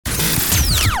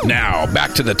Now,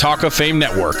 back to the Talk of Fame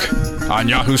Network on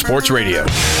Yahoo Sports Radio.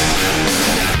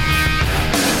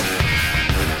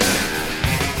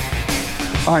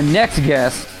 Our next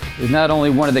guest is not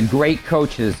only one of the great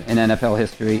coaches in NFL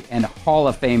history and Hall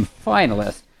of Fame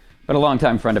finalist, but a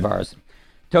longtime friend of ours.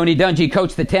 Tony Dungy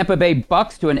coached the Tampa Bay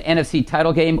Bucks to an NFC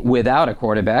title game without a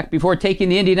quarterback before taking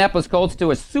the Indianapolis Colts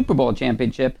to a Super Bowl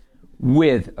championship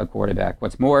with a quarterback.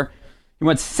 What's more, he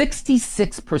won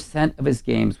 66% of his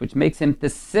games, which makes him the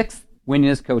sixth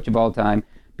winningest coach of all time,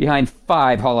 behind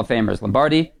 5 Hall of Famers: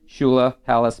 Lombardi, Shula,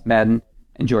 Halas, Madden,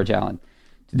 and George Allen.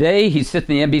 Today, he sits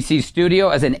in the NBC studio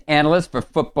as an analyst for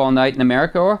Football Night in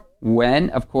America, or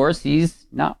when, of course, he's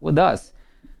not with us.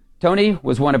 Tony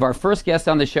was one of our first guests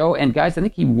on the show, and guys, I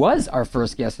think he was our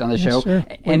first guest on the show. Sure.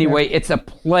 Anyway, it's a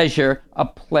pleasure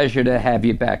to have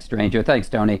you back, stranger. Thanks,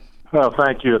 Tony. Well,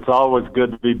 thank you. It's always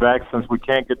good to be back since we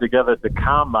can't get together at the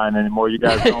Combine anymore. You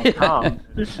guys don't come.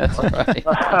 That's right.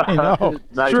 I know.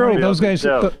 Nice True. to be Those on the guys,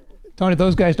 show. Tony,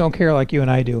 those guys don't care like you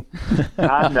and I do.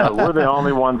 I know. We're the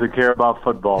only ones that care about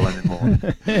football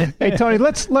anymore. Hey, Tony,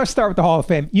 let's start with the Hall of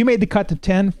Fame. You made the cut to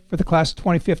 10 for the class of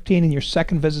 2015 in your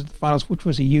second visit to the finals, which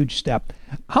was a huge step.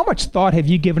 How much thought have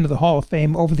you given to the Hall of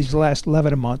Fame over these last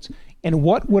 11 months, and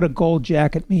what would a gold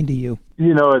jacket mean to you?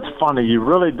 You know, it's funny. You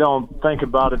really don't think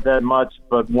about it that much,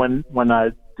 but when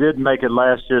I did make it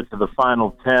last year to the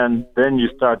final 10, then you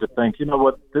start to think, you know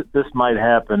what, this might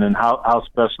happen and how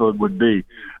special it would be.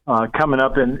 Coming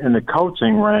up in the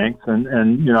coaching ranks,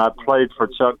 and you know, I played for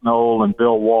Chuck Noll and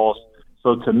Bill Walsh,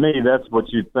 so to me, that's what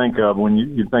you think of when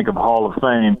you think of Hall of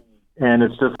Fame, and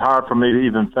it's just hard for me to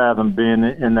even fathom being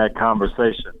in that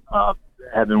conversation,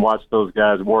 having watched those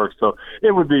guys work. So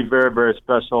it would be very, very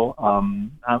special.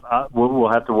 We'll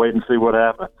have to wait and see what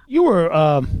happens. You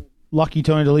were lucky,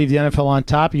 Tony, to leave the NFL on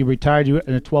top. You retired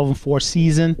in a 12-4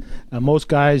 season. Most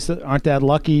guys aren't that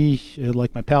lucky,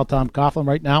 like my pal Tom Coughlin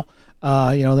right now.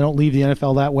 They don't leave the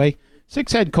NFL that way.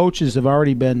 6 head coaches have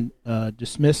already been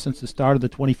dismissed since the start of the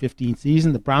 2015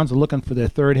 season. The Browns are looking for their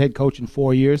 3rd head coach in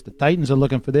 4 years. The Titans are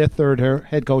looking for their 3rd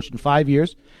head coach in 5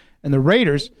 years. And the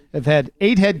Raiders have had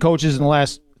 8 head coaches in the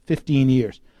last 15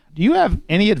 years. Do you have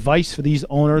any advice for these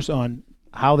owners on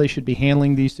how they should be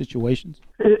handling these situations?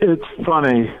 It's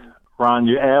funny, Ron,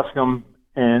 you ask them,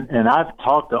 and I've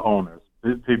talked to owners.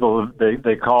 People,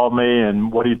 they call me,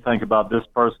 and what do you think about this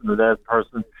person or that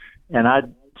person? And I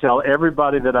tell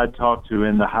everybody that I talk to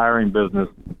in the hiring business,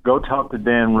 go talk to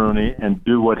Dan Rooney and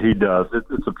do what he does.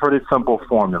 It's a pretty simple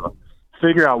formula.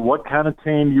 Figure out what kind of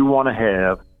team you want to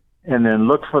have, and then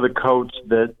look for the coach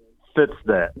that fits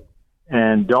that.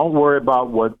 And don't worry about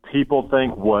what people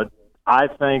think, what I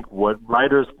think, what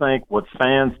writers think, what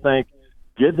fans think.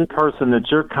 Get the person that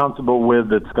you're comfortable with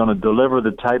that's going to deliver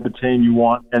the type of team you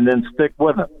want, and then stick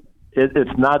with it.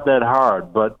 It's not that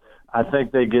hard, but I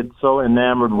think they get so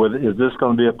enamored with, is this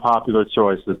going to be a popular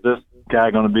choice? Is this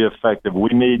guy going to be effective? We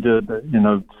need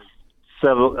to,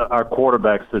 settle our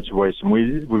quarterback situation.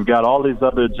 We've got all these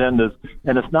other agendas,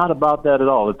 and it's not about that at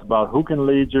all. It's about who can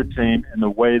lead your team in the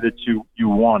way that you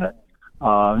want it.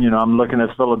 I'm looking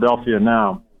at Philadelphia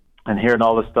now and hearing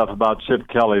all this stuff about Chip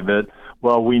Kelly that,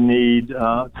 well, we need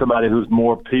somebody who's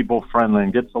more people-friendly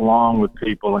and gets along with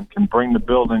people and can bring the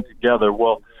building together.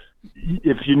 Well,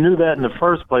 if you knew that in the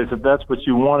first place, if that's what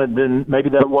you wanted, then maybe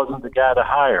that wasn't the guy to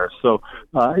hire. So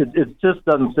it just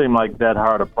doesn't seem like that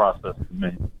hard a process to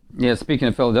me. Yeah, speaking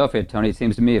of Philadelphia, Tony, it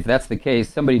seems to me if that's the case,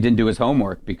 somebody didn't do his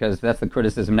homework, because that's the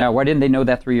criticism now. Why didn't they know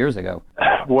that 3 years ago?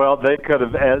 Well, they could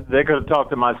have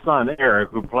talked to my son, Eric,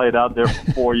 who played out there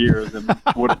for 4 years, and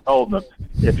would have told them,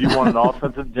 if you want an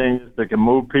offensive genius that can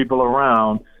move people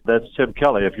around, that's Chip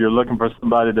Kelly. If you're looking for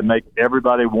somebody to make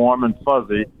everybody warm and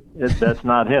fuzzy, that's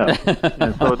not him.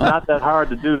 And so it's not that hard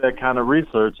to do that kind of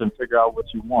research and figure out what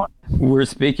you want. We're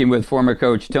speaking with former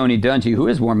coach Tony Dungy, who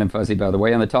is warm and fuzzy, by the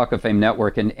way, on the Talk of Fame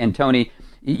Network. And Tony,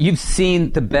 you've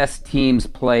seen the best teams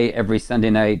play every Sunday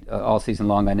night all season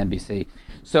long on NBC.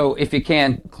 So if you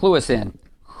can, clue us in.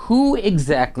 Who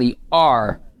exactly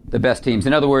are the best teams?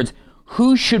 In other words,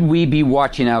 who should we be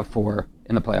watching out for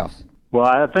in the playoffs? Well,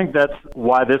 I think that's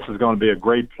why this is going to be a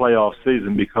great playoff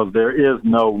season, because there is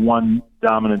no one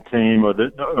dominant team or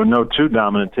no two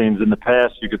dominant teams. In the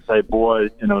past, you could say, boy,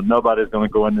 nobody's going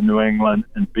to go into New England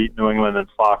and beat New England in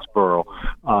Foxborough.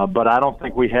 But I don't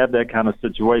think we have that kind of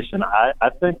situation. I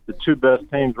think the two best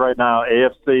teams right now,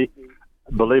 AFC,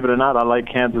 believe it or not, I like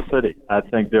Kansas City. I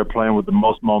think they're playing with the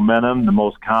most momentum, the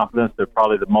most confidence. They're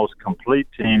probably the most complete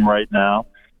team right now,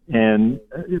 and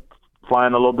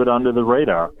flying a little bit under the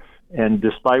radar. And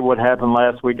despite what happened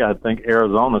last week, I think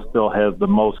Arizona still has the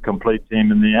most complete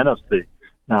team in the NFC.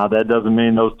 Now, that doesn't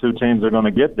mean those two teams are going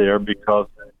to get there, because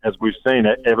as we've seen,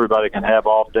 everybody can have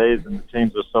off days, and the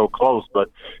teams are so close. But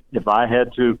if I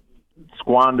had to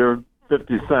squander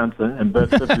 50 cents and bet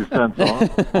 50 cents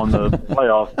on the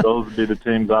playoffs, those would be the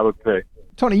teams I would pick.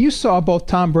 Tony, you saw both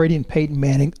Tom Brady and Peyton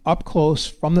Manning up close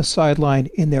from the sideline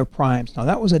in their primes. Now,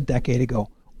 that was a decade ago.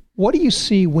 What do you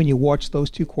see when you watch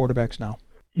those two quarterbacks now?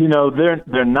 You know,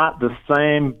 they're not the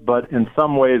same, but in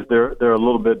some ways they're a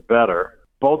little bit better.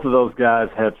 Both of those guys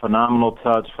had phenomenal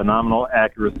touch, phenomenal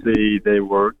accuracy. They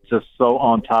were just so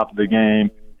on top of the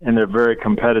game, and they're very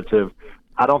competitive.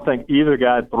 I don't think either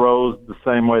guy throws the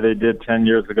same way they did 10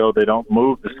 years ago. They don't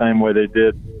move the same way they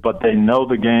did, but they know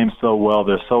the game so well.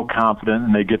 They're so confident,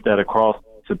 and they get that across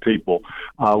to people.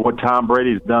 What Tom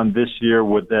Brady's done this year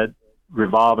with that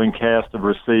revolving cast of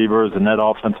receivers and that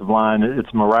offensive line,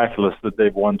 it's miraculous that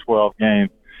they've won 12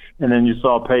 games. And then you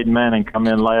saw Peyton Manning come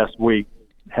in last week,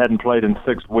 hadn't played in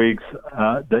 6 weeks.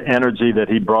 The energy that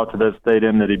he brought to that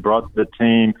stadium, that he brought to the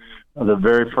team, the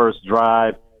very first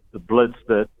drive, the blitz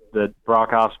that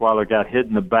Brock Osweiler got hit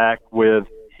in the back with,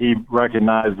 he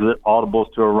recognized it,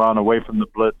 audibles to a run away from the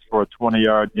blitz for a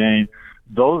 20-yard gain.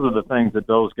 Those are the things that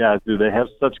those guys do. They have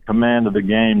such command of the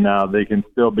game now, they can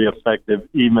still be effective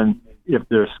even if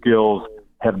their skills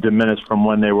have diminished from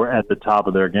when they were at the top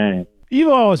of their game.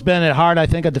 You've always been at heart, I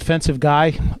think, a defensive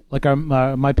guy, like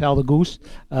my pal the Goose.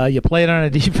 You played on a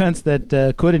defense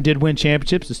that could and did win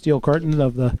championships, the Steel Curtain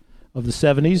of the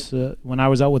 70s when I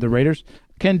was out with the Raiders.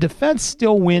 Can defense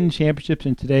still win championships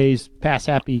in today's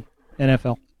pass-happy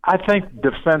NFL? I think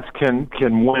defense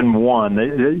can win one.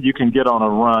 You can get on a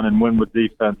run and win with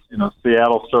defense. You know,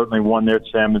 Seattle certainly won their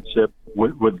championship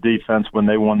with defense when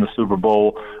they won the Super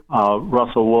Bowl.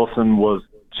 Russell Wilson was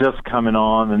just coming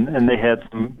on, and they had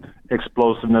some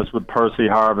explosiveness with Percy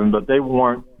Harvin, but they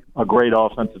weren't a great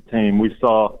offensive team. We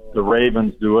saw the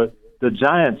Ravens do it. The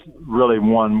Giants really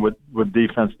won with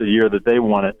defense the year that they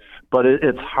won it. But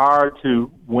it's hard to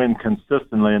win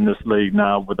consistently in this league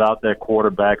now without that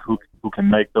quarterback who can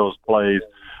make those plays.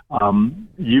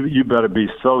 You better be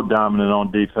so dominant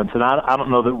on defense. And I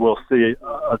don't know that we'll see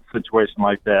a situation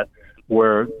like that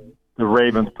where the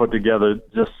Ravens put together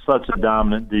just such a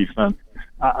dominant defense.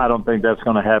 I don't think that's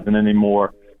going to happen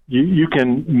anymore. You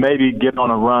can maybe get on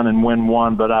a run and win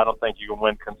one, but I don't think you can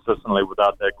win consistently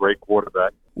without that great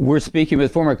quarterback. We're speaking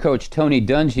with former coach Tony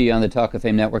Dungy on the Talk of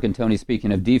Fame Network. And Tony,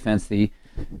 speaking of defense, the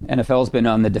NFL's been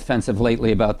on the defensive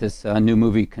lately about this new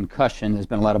movie Concussion. There's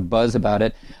been a lot of buzz about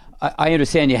it. I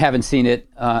understand you haven't seen it,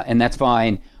 and that's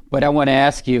fine. But I want to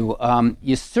ask you,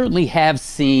 you certainly have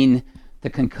seen the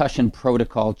concussion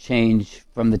protocol change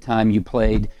from the time you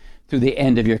played through the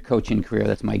end of your coaching career.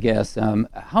 That's my guess.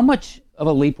 How much of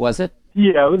a leap was it?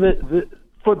 Yeah, the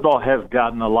football has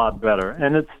gotten a lot better,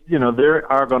 and it's, you know,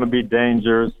 there are going to be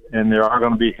dangers and there are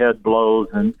going to be head blows,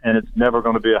 and it's never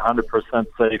going to be 100%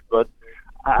 safe, but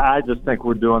I just think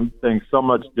we're doing things so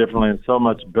much differently and so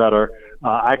much better.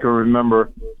 I can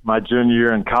remember my junior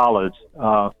year in college,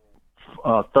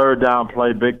 third down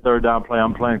play, big third down play.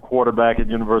 I'm playing quarterback at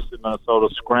University of Minnesota,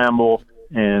 scramble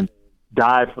and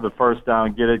dive for the first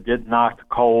down, get knocked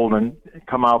cold, and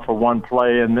come out for one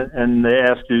play, and they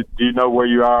ask you, do you know where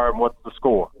you are and what's the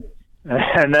score?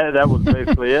 And that was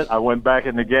basically it. I went back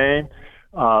in the game,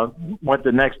 went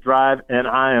the next drive, and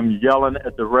I am yelling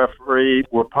at the referee.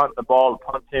 We're punting the ball. The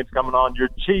punt team's coming on. You're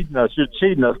cheating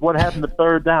us. What happened to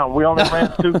third down? We only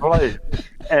ran 2 plays.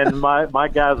 And my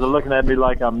guys are looking at me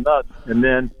like I'm nuts. And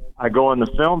then I go in the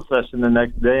film session the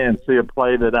next day and see a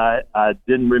play that I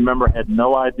didn't remember, had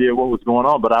no idea what was going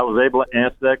on, but I was able to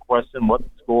answer that question, what's the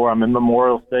score? I'm in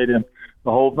Memorial Stadium,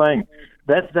 the whole thing.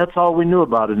 That's all we knew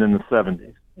about it in the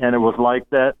 70s. And it was like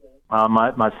that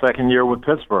my second year with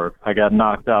Pittsburgh. I got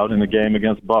knocked out in the game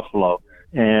against Buffalo.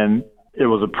 And it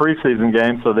was a preseason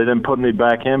game, so they didn't put me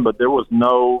back in, but there was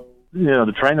no,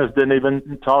 the trainers didn't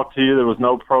even talk to you. There was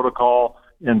no protocol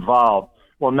involved.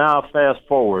 Well, now fast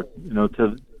forward,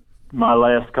 to my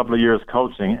last couple of years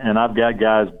coaching, and I've got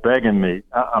guys begging me.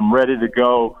 I'm ready to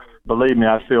go. Believe me,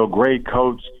 I feel great,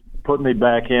 coach. Put me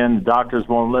back in. The doctors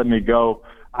won't let me go.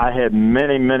 I had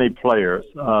many, many players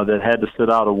that had to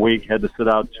sit out a week, had to sit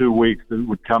out 2 weeks, that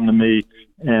would come to me,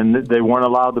 and they weren't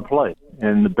allowed to play.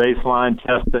 And the baseline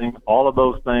testing, all of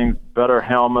those things, better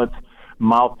helmets,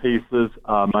 mouthpieces.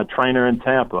 My trainer in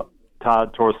Tampa,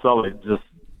 Todd Torselli, just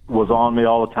was on me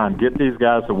all the time. Get these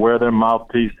guys to wear their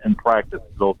mouthpiece in practice.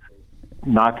 They'll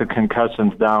knock the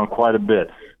concussions down quite a bit.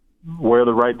 Wear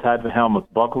the right type of helmets,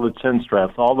 buckle the chin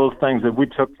straps, all those things that we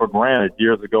took for granted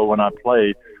years ago when I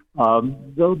played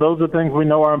Those are things we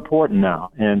know are important now.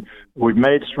 And we've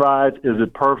made strides. Is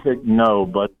it perfect? No,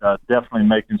 but definitely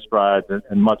making strides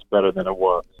and much better than it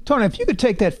was. Tony, if you could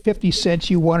take that 50 cents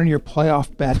you won on your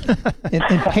playoff bet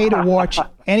and pay to watch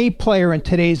any player in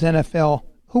today's NFL,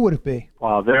 who would it be?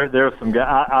 Wow, there's some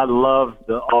guys. I love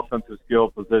the offensive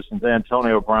skill positions.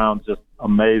 Antonio Brown just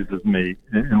amazes me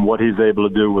in what he's able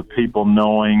to do with people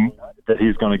knowing that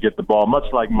he's going to get the ball,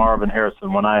 much like Marvin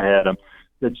Harrison when I had him,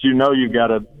 that you've got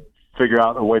to figure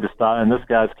out a way to stop. And this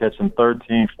guy's catching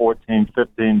 13, 14,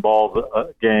 15 balls a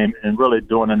game and really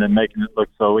doing it and making it look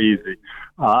so easy.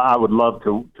 I would love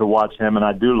to watch him, and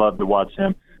I do love to watch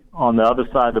him. On the other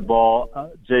side of the ball,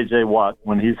 J.J. Watt,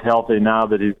 when he's healthy now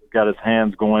that he's got his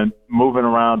hands going, moving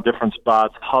around different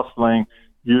spots, hustling,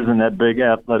 using that big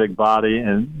athletic body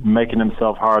and making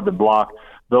himself hard to block,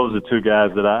 those are two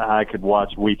guys that I could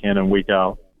watch week in and week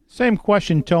out. Same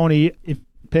question, Tony. If you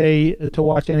pay to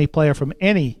watch any player from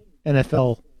any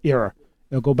NFL era,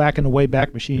 go back in the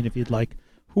Wayback Machine if you'd like,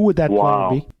 who would that player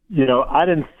be? I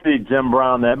didn't see Jim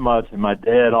Brown that much, and my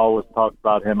dad always talked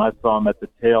about him. I saw him at the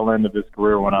tail end of his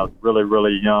career when I was really,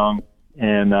 really young,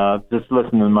 and just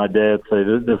listening to my dad say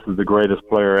this is the greatest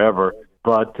player ever.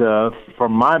 But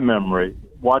from my memory,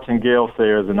 watching Gale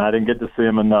Sayers, and I didn't get to see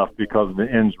him enough because of the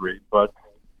injury, but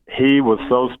he was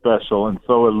so special and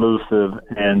so elusive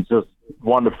and just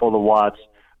wonderful to watch.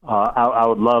 I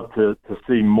would love to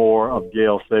see more of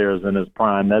Gale Sayers in his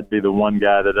prime. That'd be the one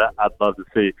guy that I'd love to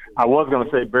see. I was going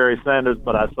to say Barry Sanders,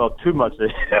 but I saw too much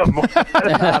of him.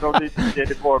 I don't need to see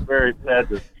any more Barry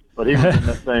Sanders, but he was in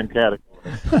the same category.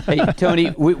 Hey,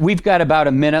 Tony, we've got about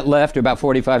a minute left, or about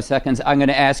 45 seconds. I'm going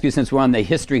to ask you, since we're on the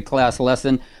history class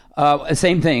lesson,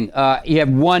 same thing. You have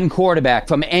one quarterback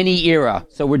from any era.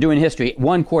 So we're doing history.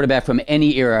 One quarterback from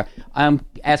any era. I'm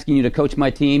asking you to coach my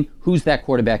team. Who's that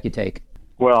quarterback you take?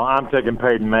 Well, I'm taking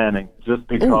Peyton Manning just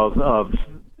because of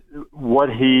what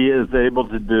he is able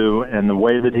to do and the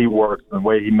way that he works, and the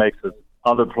way he makes his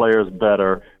other players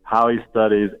better, how he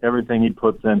studies, everything he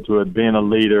puts into it, being a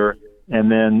leader, and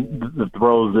then the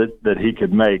throws that he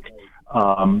could make.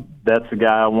 That's the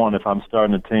guy I want if I'm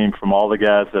starting a team from all the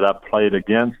guys that I've played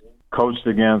against, coached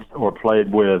against, or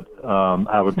played with.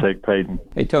 I would take Peyton.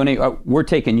 Hey, Tony, we're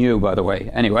taking you, by the way.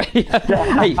 Anyway,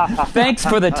 hey, thanks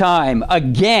for the time.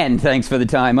 Again, thanks for the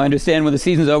time. I understand when the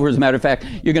season's over, as a matter of fact,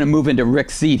 you're going to move into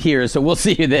Rick's seat here, so we'll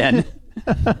see you then.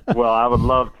 Well, I would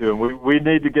love to. We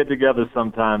need to get together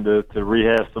sometime to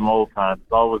rehash some old times.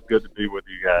 It's always good to be with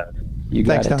you guys. You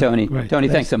got Thanks, it, Tony. Right. Tony,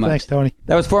 thanks so much. Thanks, Tony.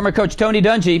 That was former coach Tony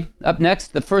Dungy. Up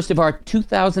next, the first of our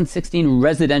 2016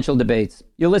 residential debates.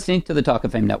 You're listening to the Talk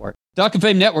of Fame Network. Talk of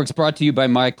Fame Network is brought to you by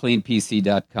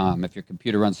MyCleanPC.com. If your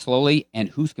computer runs slowly, and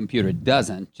whose computer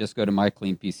doesn't, just go to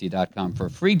MyCleanPC.com for a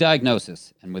free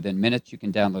diagnosis. And within minutes, you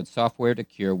can download software to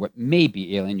cure what may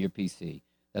be ailing your PC.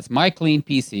 That's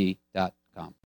MyCleanPC.com.